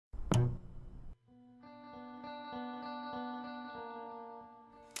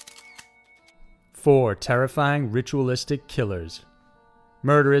4 terrifying ritualistic killers.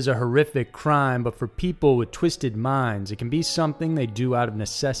 Murder is a horrific crime, but for people with twisted minds, it can be something they do out of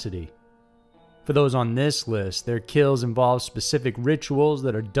necessity. For those on this list, their kills involve specific rituals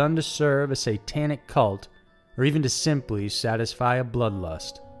that are done to serve a satanic cult or even to simply satisfy a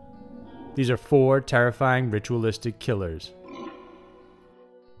bloodlust. These are 4 terrifying ritualistic killers.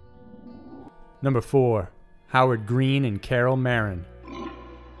 Number 4. Howard Green and Carol Marin.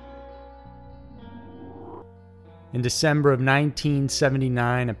 In December of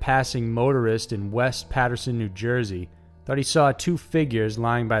 1979, a passing motorist in West Paterson, New Jersey, thought he saw 2 figures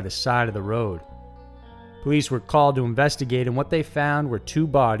lying by the side of the road. Police were called to investigate, and what they found were 2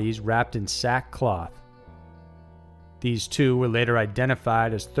 bodies wrapped in sackcloth. These 2 were later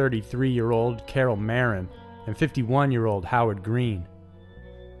identified as 33-year-old Carol Marin and 51-year-old Howard Green.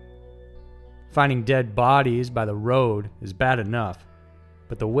 Finding dead bodies by the road is bad enough,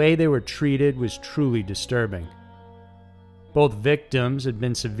 but the way they were treated was truly disturbing. Both victims had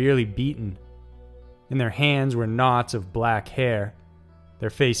been severely beaten. In their hands were knots of black hair, their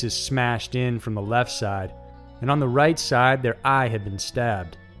faces smashed in from the left side, and on the right side their eye had been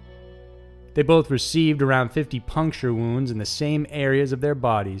stabbed. They both received around 50 puncture wounds in the same areas of their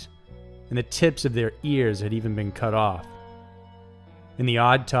bodies, and the tips of their ears had even been cut off. In the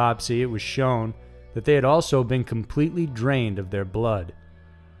autopsy, it was shown that they had also been completely drained of their blood.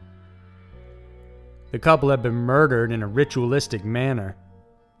 The couple had been murdered in a ritualistic manner.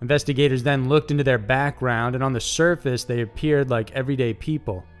 Investigators then looked into their background, and on the surface they appeared like everyday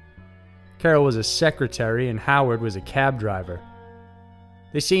people. Carol was a secretary and Howard was a cab driver.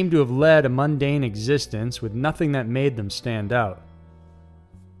 They seemed to have led a mundane existence with nothing that made them stand out.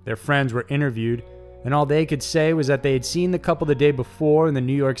 Their friends were interviewed, and all they could say was that they had seen the couple the day before in the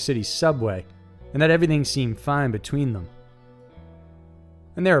New York City subway, and that everything seemed fine between them.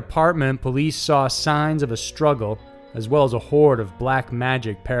 In their apartment, police saw signs of a struggle, as well as a horde of black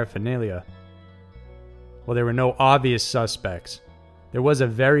magic paraphernalia. While there were no obvious suspects, there was a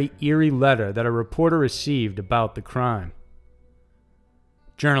very eerie letter that a reporter received about the crime.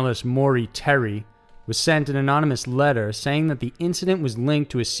 Journalist Maury Terry was sent an anonymous letter saying that the incident was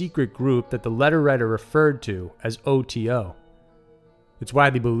linked to a secret group that the letter writer referred to as OTO. It's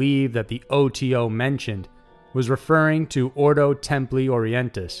widely believed that the OTO mentioned was referring to Ordo Templi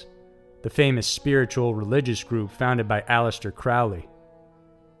Orientis, the famous spiritual religious group founded by Aleister Crowley.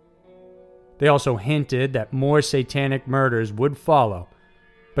 They also hinted that more satanic murders would follow,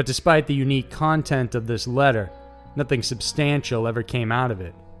 but despite the unique content of this letter, nothing substantial ever came out of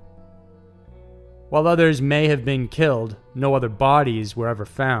it. While others may have been killed, no other bodies were ever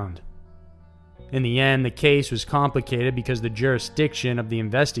found. In the end, the case was complicated because the jurisdiction of the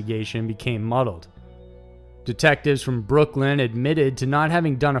investigation became muddled. Detectives from Brooklyn admitted to not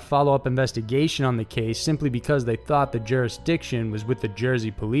having done a follow-up investigation on the case simply because they thought the jurisdiction was with the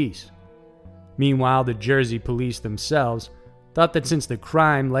Jersey police. Meanwhile, the Jersey police themselves thought that since the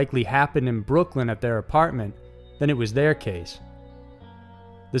crime likely happened in Brooklyn at their apartment, then it was their case.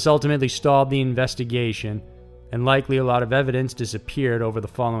 This ultimately stalled the investigation, and likely a lot of evidence disappeared over the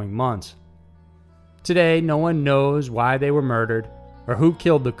following months. Today, no one knows why they were murdered or who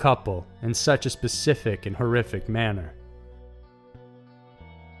killed the couple in such a specific and horrific manner.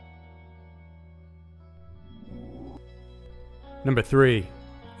 Number 3.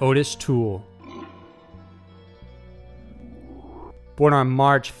 Otis Toole. Born on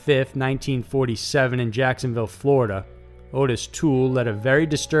March 5, 1947 in Jacksonville, Florida, Otis Toole led a very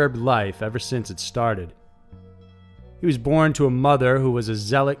disturbed life ever since it started. He was born to a mother who was a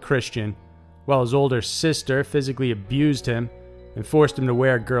zealot Christian, while his older sister physically abused him and forced him to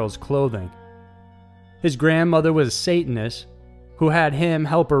wear girls' clothing. His grandmother was a Satanist who had him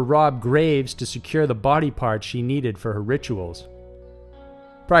help her rob graves to secure the body parts she needed for her rituals.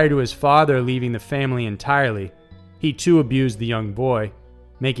 Prior to his father leaving the family entirely, he too abused the young boy,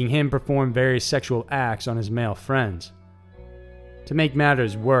 making him perform various sexual acts on his male friends. To make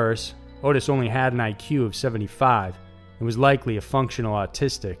matters worse, Otis only had an IQ of 75 and was likely a functional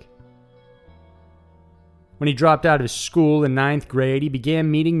autistic. When he dropped out of school in 9th grade, he began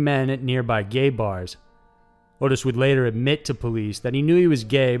meeting men at nearby gay bars. Otis would later admit to police that he knew he was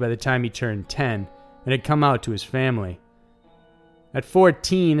gay by the time he turned 10 and had come out to his family. At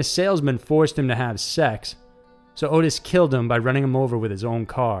 14, a salesman forced him to have sex, so Otis killed him by running him over with his own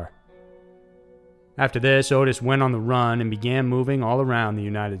car. After this, Otis went on the run and began moving all around the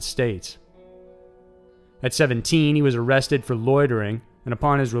United States. At 17, he was arrested for loitering, and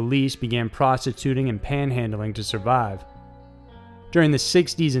upon his release began prostituting and panhandling to survive. During the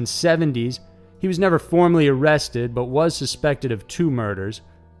 60s and 70s, he was never formally arrested but was suspected of 2 murders,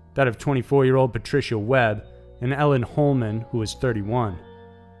 that of 24-year-old Patricia Webb and Ellen Holman, who was 31.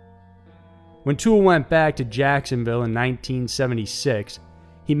 When Toole went back to Jacksonville in 1976,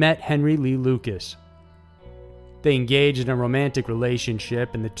 he met Henry Lee Lucas. They engaged in a romantic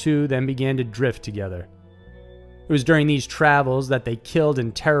relationship, and the two then began to drift together. It was during these travels that they killed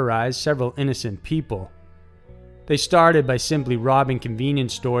and terrorized several innocent people. They started by simply robbing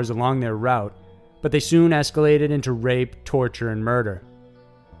convenience stores along their route, but they soon escalated into rape, torture, and murder.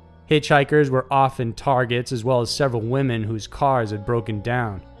 Hitchhikers were often targets, as well as several women whose cars had broken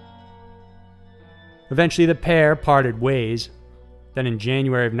down. Eventually, the pair parted ways. Then in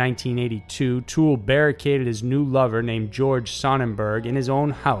January of 1982, Toole barricaded his new lover named George Sonnenberg in his own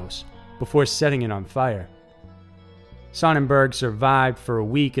house before setting it on fire. Sonnenberg survived for a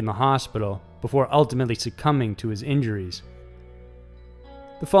week in the hospital before ultimately succumbing to his injuries.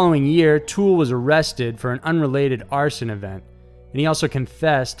 The following year, Toole was arrested for an unrelated arson event, and he also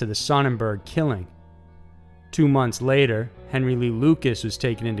confessed to the Sonnenberg killing. 2 months later, Henry Lee Lucas was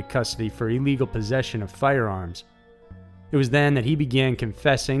taken into custody for illegal possession of firearms. It was then that he began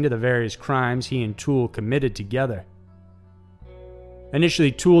confessing to the various crimes he and Toole committed together.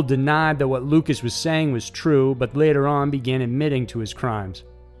 Initially, Toole denied that what Lucas was saying was true, but later on began admitting to his crimes.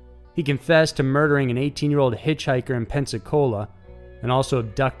 He confessed to murdering an 18-year-old hitchhiker in Pensacola and also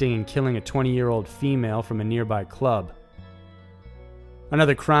abducting and killing a 20-year-old female from a nearby club.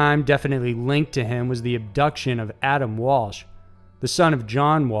 Another crime definitely linked to him was the abduction of Adam Walsh, the son of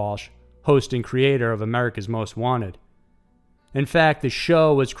John Walsh, host and creator of America's Most Wanted. In fact, the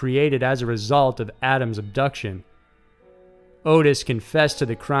show was created as a result of Adam's abduction. Otis confessed to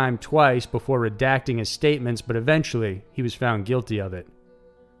the crime twice before redacting his statements, but eventually he was found guilty of it.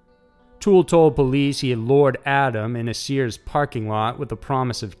 Toole told police he had lured Adam in a Sears parking lot with the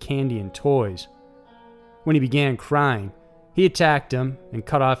promise of candy and toys. When he began crying, he attacked him and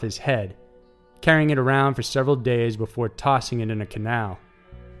cut off his head, carrying it around for several days before tossing it in a canal.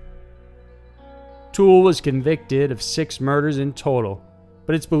 Toole was convicted of 6 murders in total,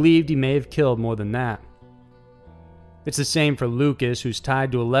 but it's believed he may have killed more than that. It's the same for Lucas, who's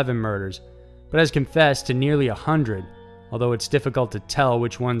tied to 11 murders, but has confessed to nearly 100, although it's difficult to tell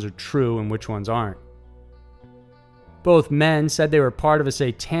which ones are true and which ones aren't. Both men said they were part of a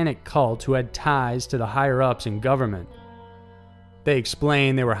satanic cult who had ties to the higher-ups in government. They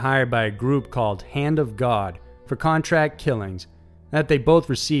explained they were hired by a group called Hand of God for contract killings, and that they both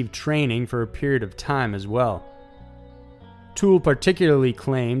received training for a period of time as well. Toole particularly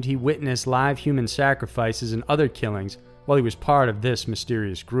claimed he witnessed live human sacrifices and other killings while he was part of this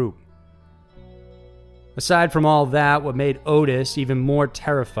mysterious group. Aside from all that, what made Otis even more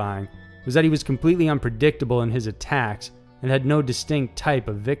terrifying was that he was completely unpredictable in his attacks and had no distinct type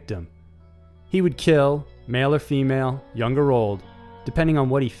of victim. He would kill, male or female, young or old, depending on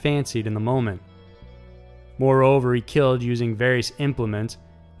what he fancied in the moment. Moreover, he killed using various implements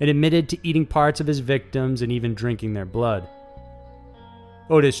and admitted to eating parts of his victims and even drinking their blood.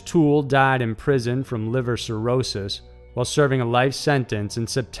 Otis Toole died in prison from liver cirrhosis while serving a life sentence in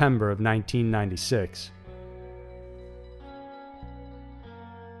September of 1996.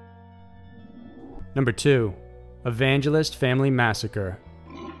 Number 2. Evangelist Family Massacre.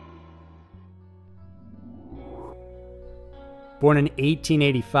 Born in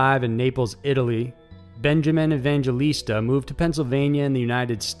 1885 in Naples, Italy, Benjamin Evangelista moved to Pennsylvania in the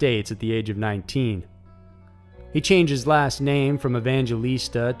United States at the age of 19. He changed his last name from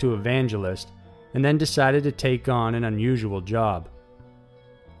Evangelista to Evangelist, and then decided to take on an unusual job.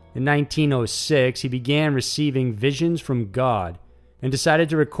 In 1906, he began receiving visions from God and decided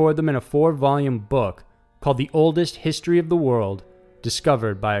to record them in a 4-volume book called The Oldest History of the World,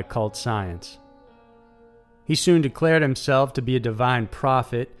 Discovered by Occult Science. He soon declared himself to be a divine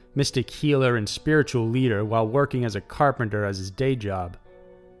prophet, mystic healer, and spiritual leader while working as a carpenter as his day job.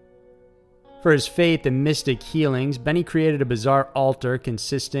 For his faith in mystic healings, Benny created a bizarre altar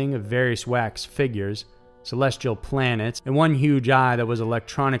consisting of various wax figures, celestial planets, and one huge eye that was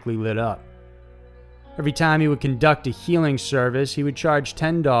electronically lit up. Every time he would conduct a healing service, he would charge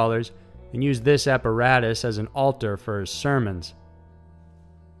 $10 and use this apparatus as an altar for his sermons.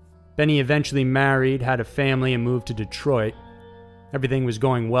 Benny eventually married, had a family, and moved to Detroit. Everything was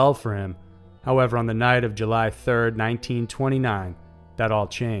going well for him. However, on the night of July 3rd, 1929, that all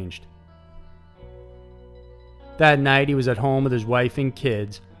changed. That night, he was at home with his wife and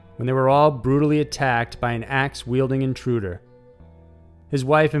kids when they were all brutally attacked by an axe-wielding intruder. His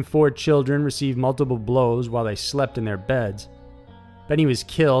wife and 4 children received multiple blows while they slept in their beds. Benny was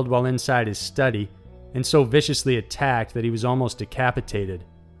killed while inside his study and so viciously attacked that he was almost decapitated.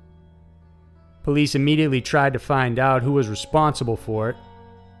 Police immediately tried to find out who was responsible for it.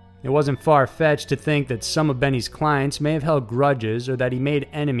 It wasn't far-fetched to think that some of Benny's clients may have held grudges or that he made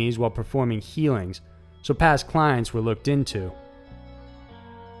enemies while performing healings, so past clients were looked into.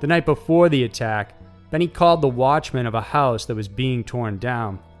 The night before the attack, Benny called the watchman of a house that was being torn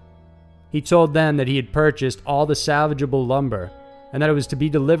down. He told them that he had purchased all the salvageable lumber and that it was to be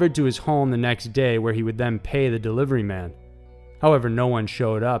delivered to his home the next day, where he would then pay the delivery man. However, no one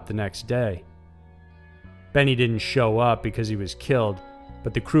showed up the next day. Benny didn't show up because he was killed,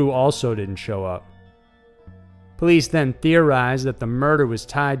 but the crew also didn't show up. Police then theorized that the murder was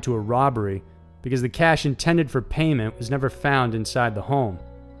tied to a robbery because the cash intended for payment was never found inside the home.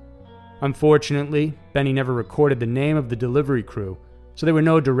 Unfortunately, Benny never recorded the name of the delivery crew, so there were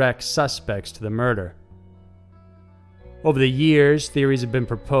no direct suspects to the murder. Over the years, theories have been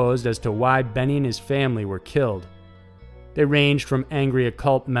proposed as to why Benny and his family were killed. They ranged from angry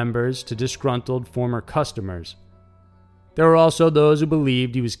occult members to disgruntled former customers. There were also those who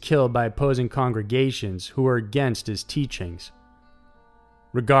believed he was killed by opposing congregations who were against his teachings.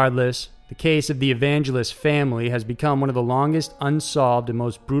 Regardless, the case of the Evangelist family has become one of the longest unsolved and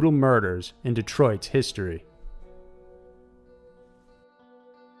most brutal murders in Detroit's history.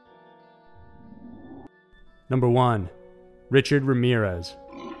 Number 1. Richard Ramirez.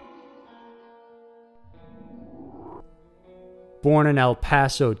 Born in El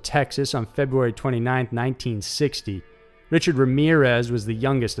Paso, Texas on February 29, 1960, Richard Ramirez was the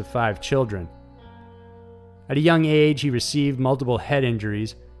youngest of 5 children. At a young age, he received multiple head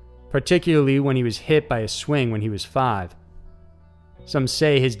injuries, particularly when he was hit by a swing when he was 5. Some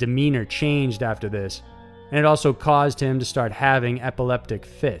say his demeanor changed after this, and it also caused him to start having epileptic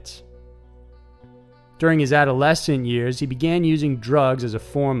fits. During his adolescent years, he began using drugs as a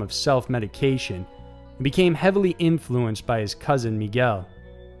form of self-medication and became heavily influenced by his cousin Miguel.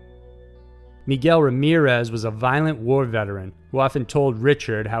 Miguel Ramirez was a violent war veteran who often told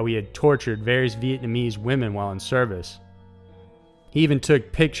Richard how he had tortured various Vietnamese women while in service. He even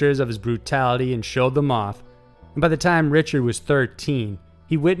took pictures of his brutality and showed them off, and by the time Richard was 13,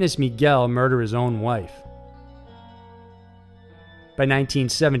 he witnessed Miguel murder his own wife. By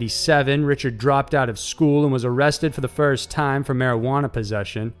 1977, Richard dropped out of school and was arrested for the first time for marijuana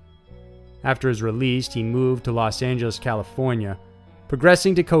possession. After his release, he moved to Los Angeles, California,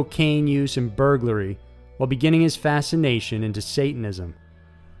 progressing to cocaine use and burglary while beginning his fascination into Satanism.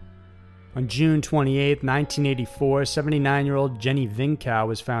 On June 28, 1984, 79-year-old Jenny Vinkow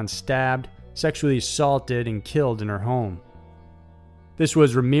was found stabbed, sexually assaulted, and killed in her home. This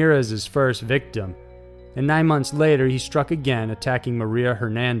was Ramirez's first victim, and 9 months later he struck again, attacking Maria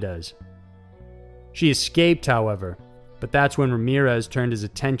Hernandez. She escaped, however, but that's when Ramirez turned his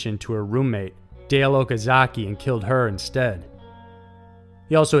attention to her roommate, Dale Okazaki, and killed her instead.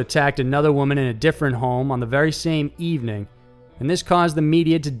 He also attacked another woman in a different home on the very same evening, and this caused the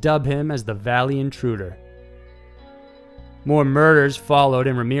media to dub him as the Valley Intruder. More murders followed,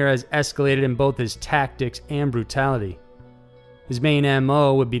 and Ramirez escalated in both his tactics and brutality. His main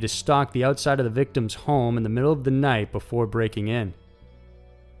MO would be to stalk the outside of the victim's home in the middle of the night before breaking in.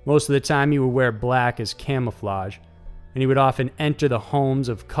 Most of the time he would wear black as camouflage, and he would often enter the homes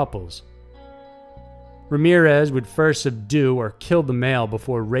of couples. Ramirez would first subdue or kill the male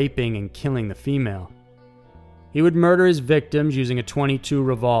before raping and killing the female. He would murder his victims using a .22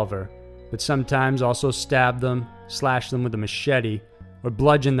 revolver, but sometimes also stab them, slash them with a machete, or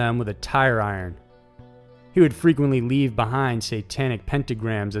bludgeon them with a tire iron. He would frequently leave behind satanic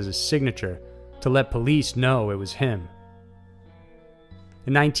pentagrams as a signature to let police know it was him.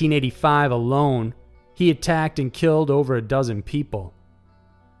 In 1985 alone, he attacked and killed over a dozen people.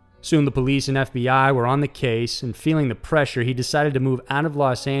 Soon the police and FBI were on the case, and feeling the pressure, he decided to move out of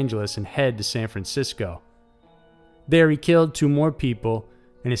Los Angeles and head to San Francisco. There he killed 2 more people,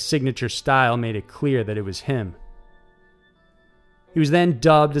 and his signature style made it clear that it was him. He was then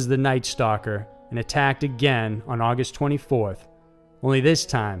dubbed as the Night Stalker and attacked again on August 24th, only this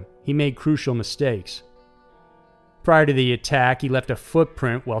time he made crucial mistakes. Prior to the attack, he left a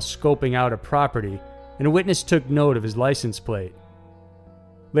footprint while scoping out a property, and a witness took note of his license plate.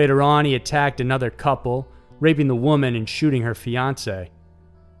 Later on, he attacked another couple, raping the woman and shooting her fiancé.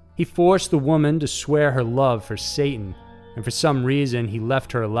 He forced the woman to swear her love for Satan, and for some reason he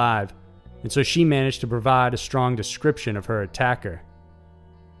left her alive, and so she managed to provide a strong description of her attacker.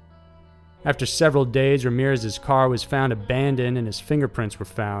 After several days, Ramirez's car was found abandoned and his fingerprints were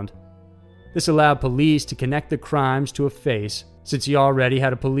found. This allowed police to connect the crimes to a face, since he already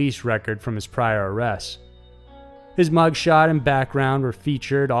had a police record from his prior arrests. His mugshot and background were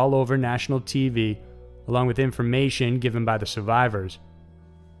featured all over national TV, along with information given by the survivors.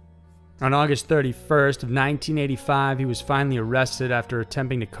 On August 31st of 1985, he was finally arrested after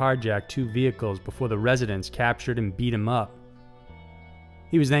attempting to carjack 2 vehicles before the residents captured and beat him up.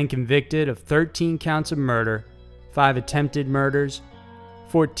 He was then convicted of 13 counts of murder, 5 attempted murders,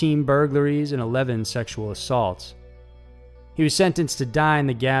 14 burglaries, and 11 sexual assaults. He was sentenced to die in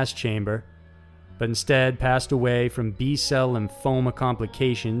the gas chamber, but instead passed away from B-cell lymphoma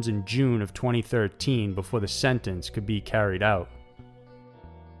complications in June of 2013 before the sentence could be carried out.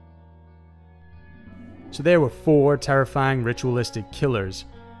 So there were 4 terrifying ritualistic killers.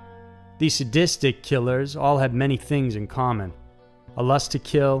 These sadistic killers all had many things in common: a lust to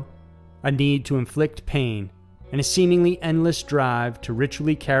kill, a need to inflict pain, and a seemingly endless drive to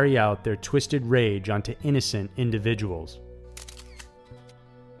ritually carry out their twisted rage onto innocent individuals.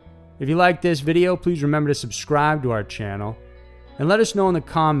 If you like this video, please remember to subscribe to our channel, and let us know in the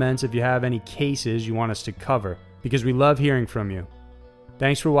comments if you have any cases you want us to cover, because we love hearing from you.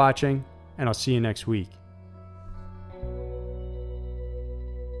 Thanks for watching, and I'll see you next week.